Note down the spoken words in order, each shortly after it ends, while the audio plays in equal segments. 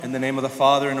In the name of the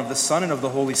Father, and of the Son, and of the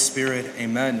Holy Spirit,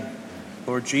 amen.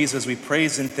 Lord Jesus, we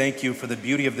praise and thank you for the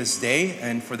beauty of this day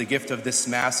and for the gift of this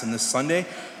Mass and this Sunday.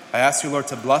 I ask you, Lord,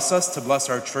 to bless us, to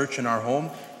bless our church and our home,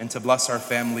 and to bless our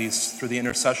families through the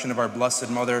intercession of our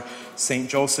Blessed Mother, Saint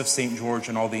Joseph, Saint George,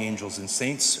 and all the angels and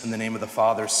saints. In the name of the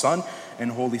Father, Son, and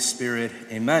Holy Spirit,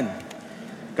 amen.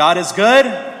 God is good?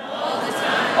 All the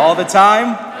time. All the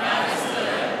time? God is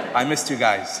good. I missed you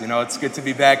guys. It's good to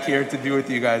be back here to be with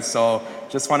you guys. So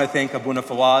just want to thank Abuna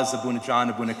Fawaz, Abuna John,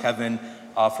 Abuna Kevin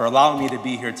for allowing me to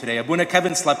be here today. Abuna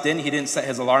Kevin slept in. He didn't set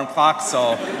his alarm clock,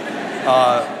 so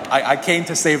I came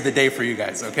to save the day for you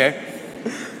guys, okay?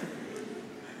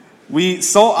 We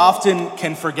so often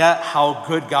can forget how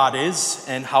good God is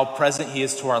and how present He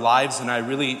is to our lives, and I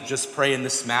really just pray in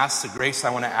this Mass, the grace I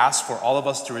want to ask for all of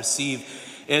us to receive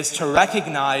is to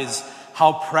recognize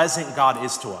how present God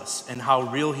is to us and how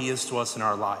real He is to us in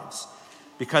our lives.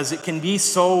 Because it can be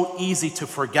so easy to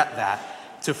forget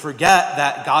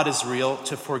that God is real,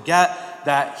 to forget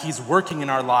that He's working in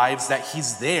our lives, that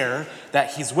He's there,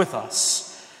 that He's with us.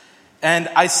 And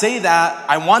I say that,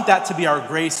 I want that to be our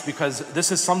grace because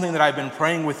this is something that I've been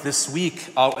praying with this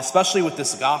week, especially with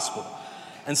this gospel.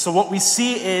 And so what we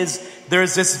see is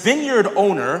there's this vineyard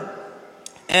owner,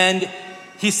 and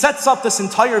he sets up this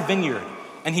entire vineyard.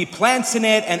 And he plants in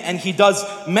it, and he does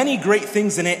many great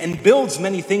things in it, and builds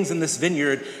many things in this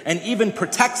vineyard, and even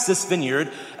protects this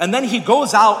vineyard. And then he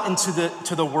goes out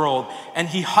into the world, and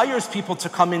he hires people to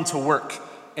come in to work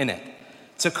in it,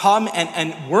 to come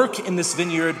and work in this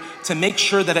vineyard to make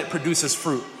sure that it produces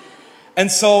fruit.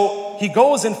 And so he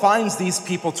goes and finds these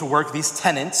people to work, these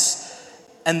tenants,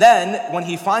 and then when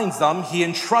he finds them, he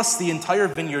entrusts the entire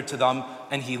vineyard to them,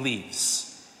 and he leaves.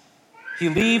 He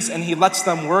leaves and he lets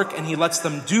them work and he lets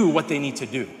them do what they need to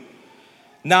do.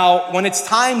 Now, when it's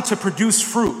time to produce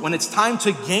fruit, when it's time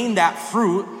to gain that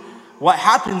fruit, what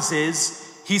happens is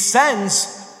he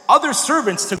sends other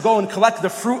servants to go and collect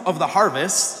the fruit of the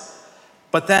harvest,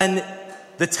 but then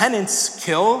the tenants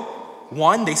kill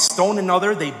one, they stone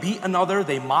another, they beat another,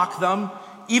 they mock them,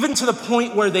 even to the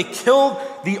point where they killed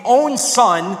the own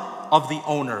son of the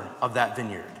owner of that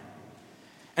vineyard.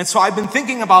 And so I've been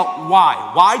thinking about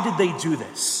why. Why did they do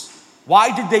this?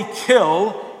 Why did they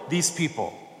kill these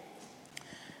people?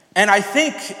 And I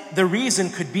think the reason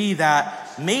could be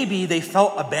that maybe they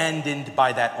felt abandoned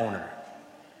by that owner.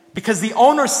 Because the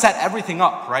owner set everything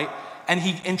up, right? And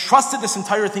he entrusted this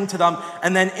entire thing to them.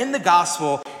 And then in the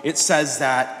gospel, it says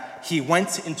that he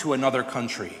went into another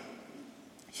country.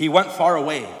 He went far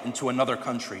away into another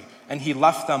country. And he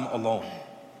left them alone.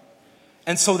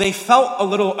 And so they felt a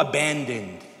little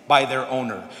abandoned by their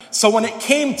owner. So when it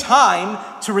came time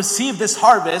to receive this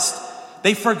harvest,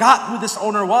 they forgot who this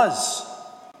owner was.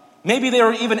 Maybe they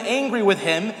were even angry with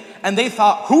him, and they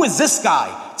thought, who is this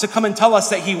guy to come and tell us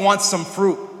that he wants some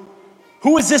fruit?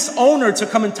 Who is this owner to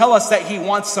come and tell us that he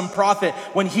wants some profit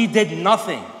when he did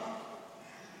nothing?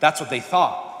 That's what they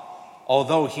thought,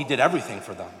 although he did everything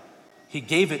for them. He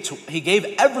gave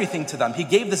everything to them. He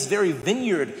gave this very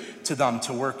vineyard to them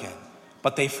to work in.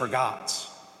 But they forgot.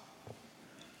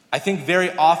 I think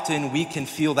very often we can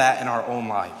feel that in our own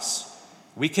lives.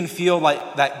 We can feel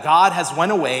like that God has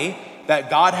went away,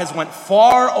 that God has went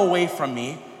far away from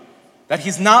me, that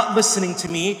He's not listening to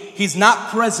me, He's not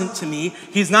present to me,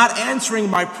 He's not answering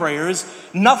my prayers,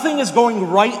 nothing is going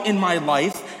right in my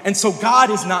life, and so God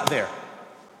is not there.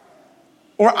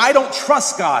 Or I don't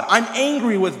trust God, I'm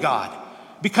angry with God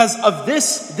because of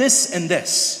this, and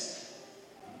this.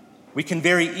 We can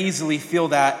very easily feel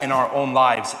that in our own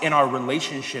lives, in our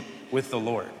relationship with the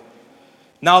Lord.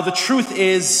 Now, the truth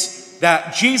is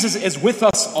that Jesus is with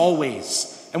us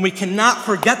always, and we cannot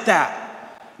forget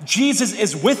that. Jesus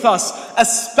is with us,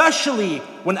 especially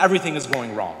when everything is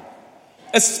going wrong.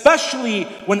 Especially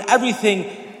when everything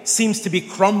seems to be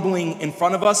crumbling in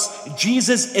front of us.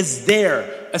 Jesus is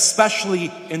there, especially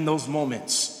in those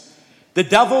moments. The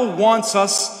devil wants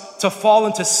us to fall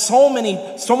into so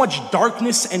much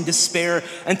darkness and despair,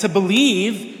 and to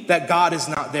believe that God is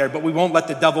not there, but we won't let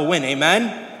the devil win, amen?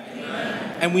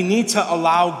 Amen. And we need to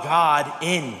allow God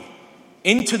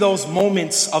into those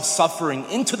moments of suffering,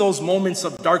 into those moments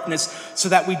of darkness, so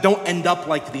that we don't end up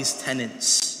like these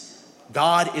tenants.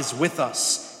 God is with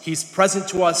us, He's present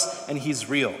to us, and He's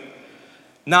real.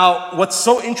 Now, what's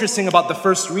so interesting about the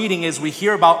first reading is we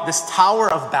hear about this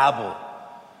Tower of Babel.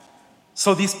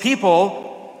 So these people,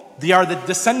 they are the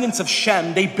descendants of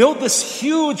Shem. They build this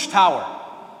huge tower.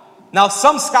 Now,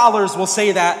 some scholars will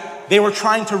say that they were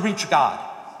trying to reach God.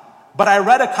 But I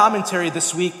read a commentary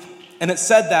this week, and it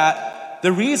said that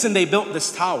the reason they built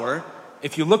this tower,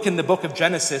 if you look in the book of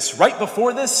Genesis, right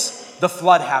before this, the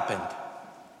flood happened.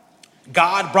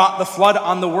 God brought the flood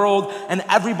on the world and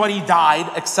everybody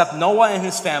died except Noah and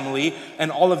his family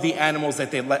and all of the animals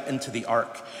that they let into the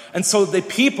ark. And so the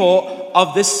people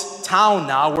of this town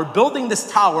now were building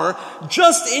this tower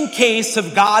just in case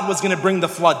if God was going to bring the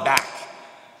flood back.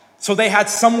 So they had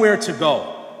somewhere to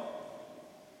go.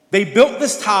 They built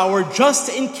this tower just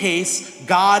in case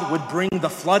God would bring the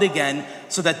flood again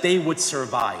so that they would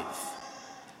survive.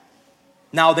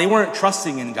 Now, they weren't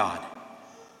trusting in God.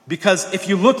 Because if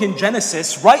you look in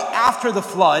Genesis, right after the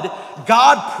flood,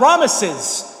 God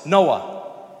promises Noah.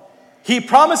 He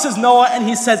promises Noah and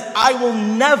he says, I will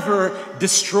never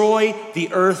destroy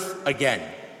the earth again.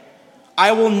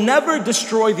 I will never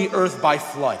destroy the earth by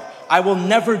flood. I will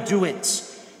never do it.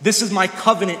 This is my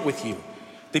covenant with you.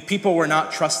 The people were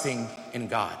not trusting in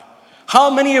God. How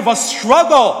many of us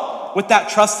struggle with that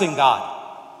trust in God?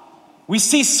 We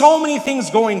see so many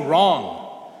things going wrong.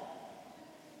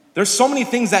 There's so many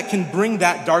things that can bring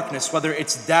that darkness, whether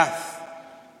it's death,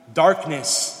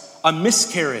 darkness, a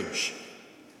miscarriage,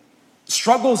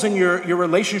 struggles in your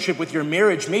relationship with your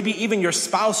marriage, maybe even your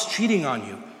spouse cheating on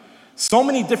you. So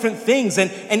many different things,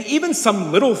 and even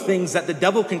some little things that the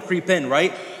devil can creep in,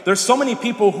 right? There's so many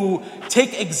people who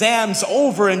take exams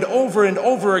over and over and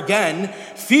over again,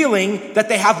 feeling that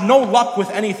they have no luck with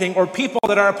anything, or people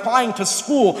that are applying to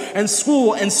school,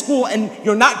 and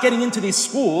you're not getting into these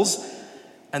schools.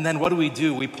 And then what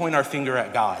do? We point our finger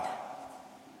at God.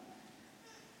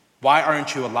 Why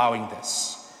aren't you allowing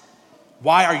this?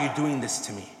 Why are you doing this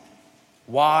to me?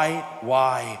 Why?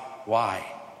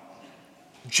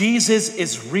 Jesus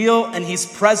is real and he's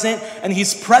present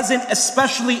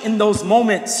especially in those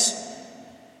moments.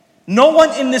 No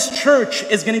one in this church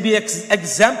is going to be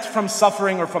exempt from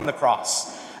suffering or from the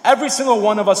cross. Every single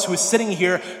one of us who is sitting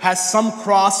here has some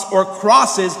cross or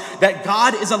crosses that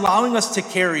God is allowing us to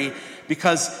carry,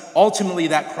 because ultimately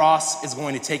that cross is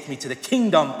going to take me to the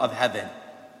kingdom of heaven.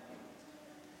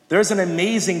 There's an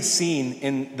amazing scene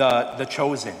in the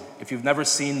Chosen. If you've never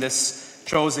seen this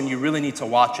Chosen, you really need to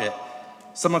watch it.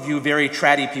 Some of you very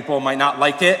tratty people might not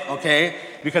like it, okay?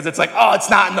 Because it's like, oh, it's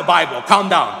not in the Bible. Calm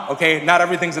down, okay? Not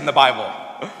everything's in the Bible.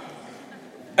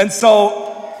 And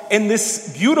so in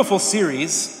this beautiful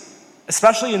series,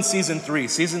 especially in season 3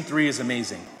 is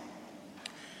amazing.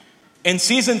 In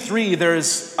season 3,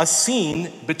 there's a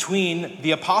scene between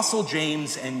the Apostle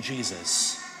James and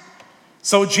Jesus.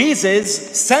 So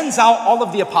Jesus sends out all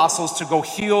of the apostles to go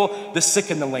heal the sick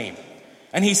and the lame.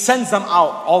 And he sends them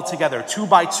out all together, 2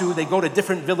 by 2. They go to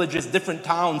different villages, different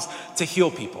towns to heal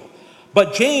people.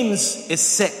 But James is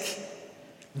sick.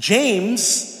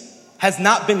 James has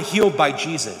not been healed by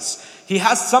Jesus. He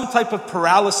has some type of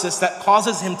paralysis that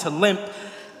causes him to limp.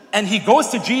 And he goes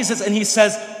to Jesus and he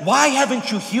says, why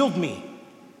haven't you healed me?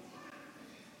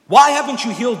 Why haven't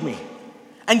you healed me?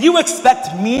 And you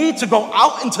expect me to go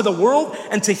out into the world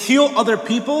and to heal other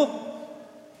people?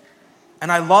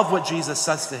 And I love what Jesus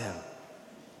says to him.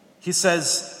 He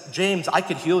says, James, I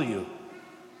could heal you,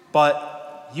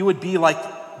 but you would be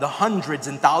like the hundreds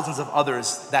and thousands of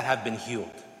others that have been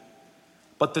healed.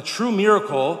 But the true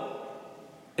miracle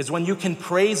is when you can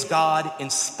praise God in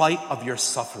spite of your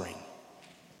suffering.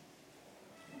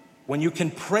 When you can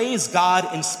praise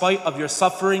God in spite of your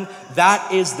suffering,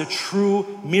 that is the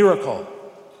true miracle.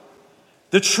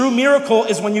 The true miracle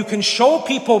is when you can show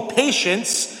people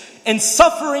patience in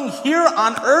suffering here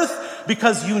on earth,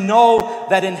 because you know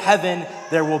that in heaven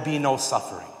there will be no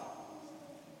suffering.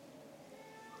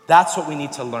 That's what we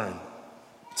need to learn.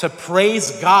 To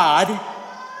praise God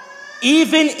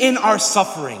even in our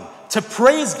suffering. To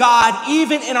praise God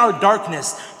even in our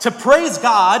darkness. To praise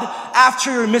God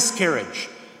after your miscarriage.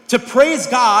 To praise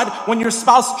God when your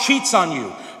spouse cheats on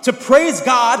you. To praise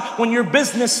God when your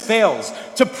business fails.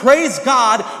 To praise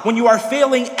God when you are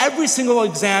failing every single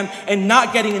exam and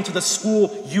not getting into the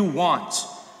school you want.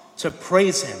 To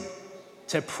praise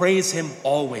Him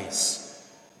always.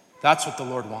 That's what the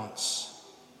Lord wants.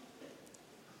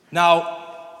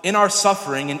 Now, in our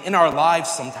suffering and in our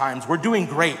lives sometimes, we're doing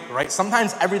great, right?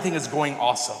 Sometimes everything is going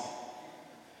awesome.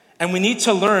 And we need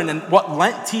to learn, and what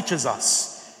Lent teaches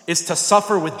us is to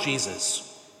suffer with Jesus.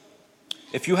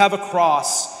 If you have a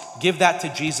cross, give that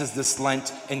to Jesus this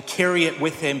Lent and carry it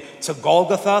with Him to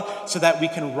Golgotha so that we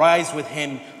can rise with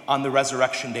Him on the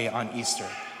resurrection day on Easter.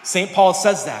 St. Paul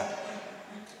says that.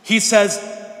 He says,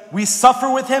 we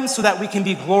suffer with Him so that we can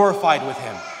be glorified with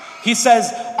Him. He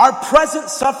says, our present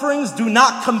sufferings do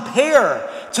not compare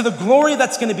to the glory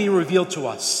that's going to be revealed to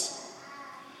us.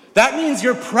 That means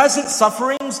your present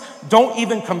sufferings don't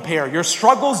even compare. Your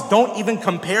struggles don't even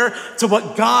compare to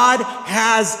what God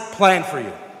has planned for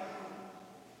you.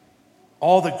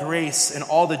 all the grace and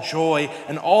all the joy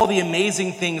and all the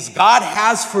amazing things God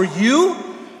has for you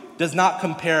does not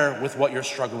compare with what you're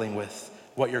struggling with,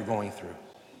 what you're going through.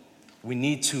 We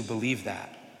need to believe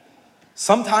that.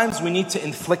 Sometimes we need to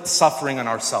inflict suffering on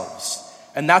ourselves,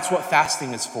 and that's what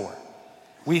fasting is for.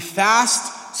 We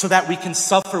fast so that we can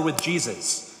suffer with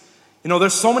Jesus.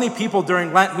 There's so many people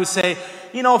during Lent who say,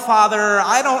 Father,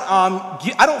 I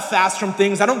don't fast from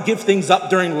things. I don't give things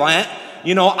up during Lent.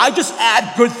 I just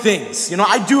add good things.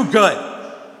 I do good.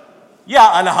 Yeah,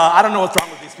 I don't know what's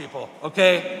wrong with these people,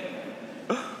 okay?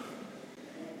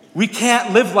 We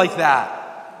can't live like that.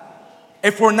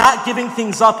 If we're not giving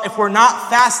things up, if we're not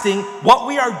fasting, what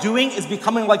we are doing is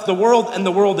becoming like the world, and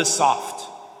the world is soft.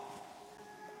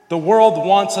 The world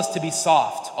wants us to be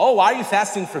soft. Oh, why are you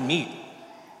fasting from meat?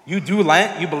 You do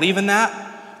Lent? You believe in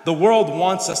that? The world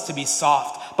wants us to be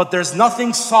soft, but there's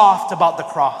nothing soft about the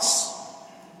cross.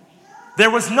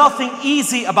 There was nothing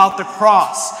easy about the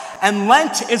cross, and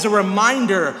Lent is a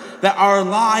reminder that our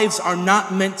lives are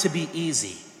not meant to be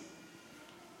easy.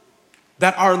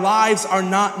 That our lives are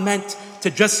not meant to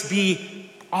just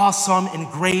be awesome and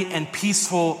great and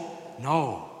peaceful.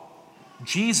 No.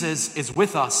 Jesus is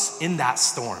with us in that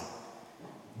storm.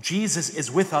 Jesus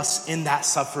is with us in that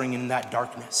suffering, in that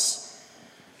darkness.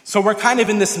 So we're kind of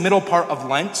in this middle part of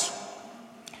Lent.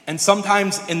 And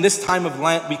sometimes in this time of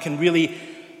Lent, we can really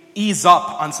ease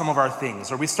up on some of our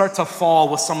things, or we start to fall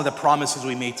with some of the promises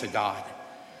we made to God.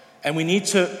 And we need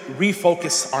to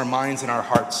refocus our minds and our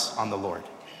hearts on the Lord.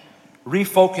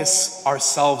 Refocus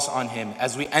ourselves on Him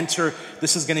as we enter,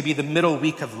 this is going to be the middle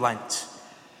week of Lent.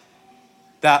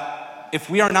 That if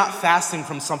we are not fasting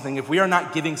from something, if we are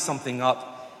not giving something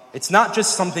up, it's not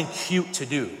just something cute to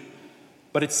do,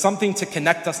 but it's something to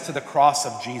connect us to the cross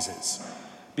of Jesus.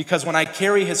 Because when I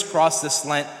carry His cross this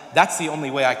Lent, that's the only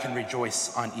way I can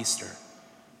rejoice on Easter.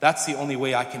 That's the only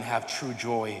way I can have true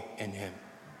joy in Him.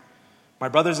 My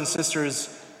brothers and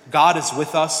sisters, God is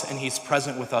with us, and He's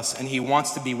present with us, and He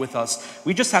wants to be with us.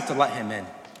 We just have to let Him in.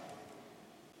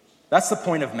 That's the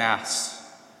point of Mass.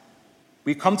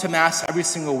 We come to Mass every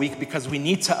single week because we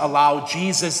need to allow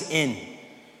Jesus in.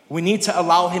 We need to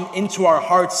allow Him into our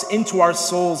hearts, into our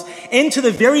souls, into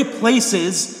the very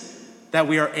places that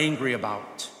we are angry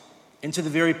about, into the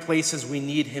very places we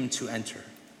need Him to enter.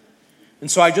 And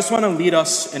so I just want to lead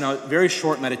us in a very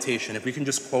short meditation, if we can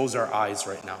just close our eyes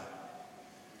right now.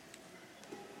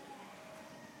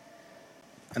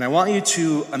 And I want you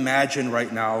to imagine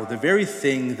right now the very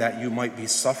thing that you might be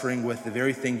suffering with, the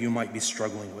very thing you might be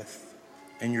struggling with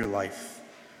in your life.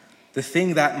 The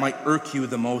thing that might irk you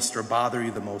the most or bother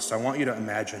you the most. I want you to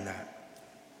imagine that.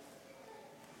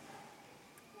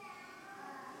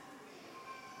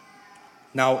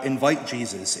 Now invite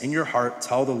Jesus in your heart.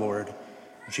 Tell the Lord,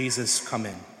 Jesus, come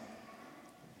in.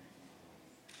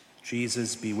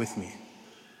 Jesus, be with me.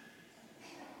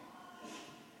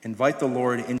 Invite the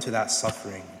Lord into that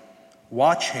suffering.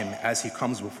 Watch Him as He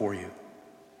comes before you.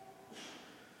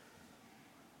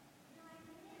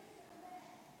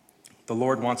 The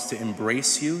Lord wants to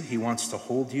embrace you. He wants to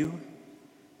hold you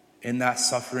in that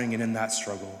suffering and in that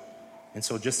struggle. And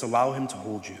so just allow Him to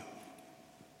hold you.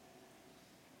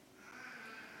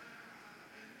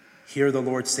 Hear the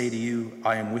Lord say to you,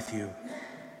 I am with you.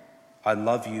 I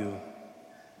love you.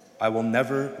 I will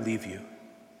never leave you.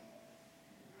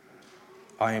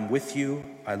 I am with you.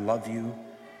 I love you.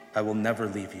 I will never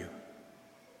leave you.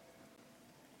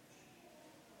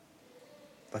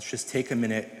 Let's just take a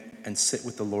minute and sit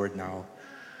with the Lord now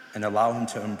and allow Him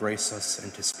to embrace us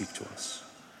and to speak to us.